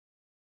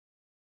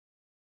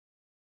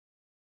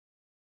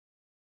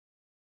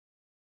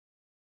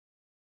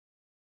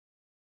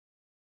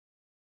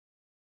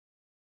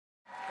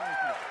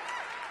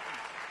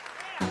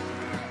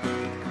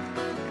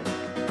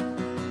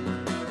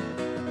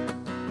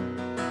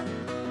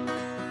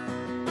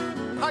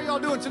How y'all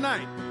doing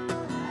tonight?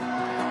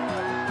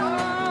 Oh,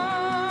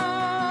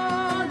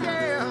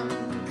 yeah.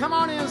 Come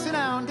on in, sit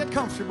down, get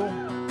comfortable.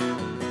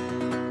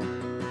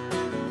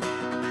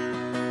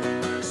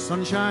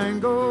 Sunshine,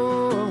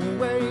 go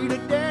away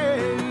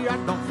today. I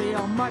don't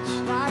feel much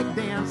like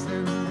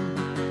dancing.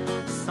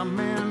 Some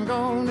man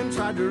gone and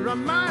tried to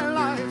run my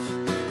life.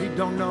 He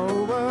don't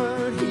know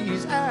what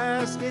he's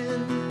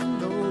asking,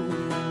 no.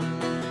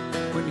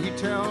 When he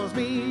tells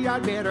me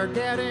I'd better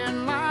get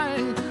in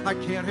line, I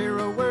can't hear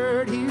a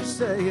word he's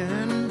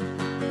saying.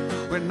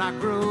 When I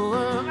grow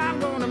up, I'm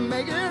gonna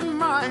make it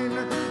mine.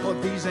 Well,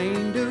 these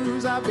ain't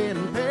dues I've been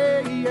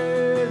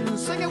paying.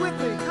 Sing it with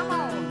me, come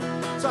on.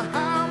 So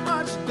how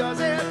much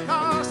does it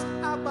cost?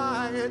 I'll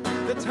buy it.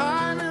 The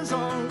time is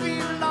all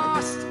we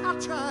lost.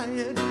 I'll try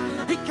it.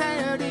 He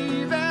can't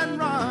even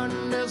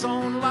run his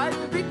own life.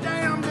 Be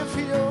damned if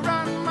he'll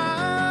run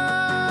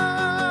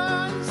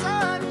mine.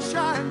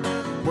 Sunshine,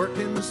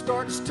 working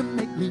starts to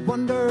make me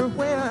wonder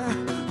where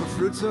the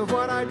fruits of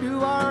what I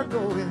do are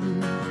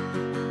going.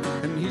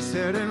 And he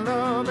said in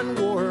love and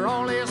war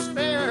all is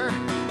fair,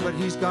 but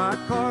he's got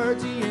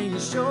cards he ain't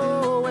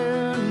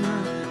showing.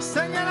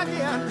 Sing it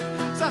again.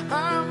 So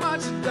how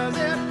much does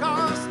it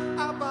cost?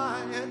 I'll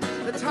buy it.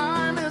 The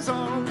time is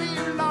all we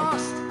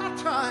lost. I'll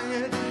try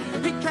it.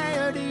 He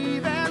can't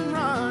even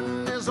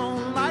run his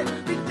own life.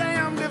 Be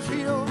damned if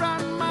he'll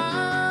run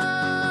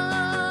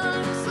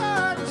mine.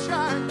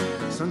 Sunshine,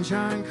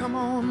 sunshine, come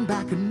on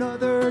back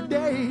another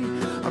day.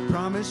 I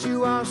promise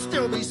you I'll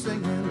still be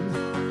singing.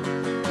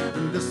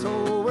 This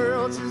whole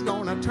world, she's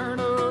gonna turn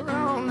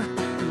around.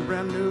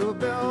 Brand new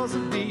bells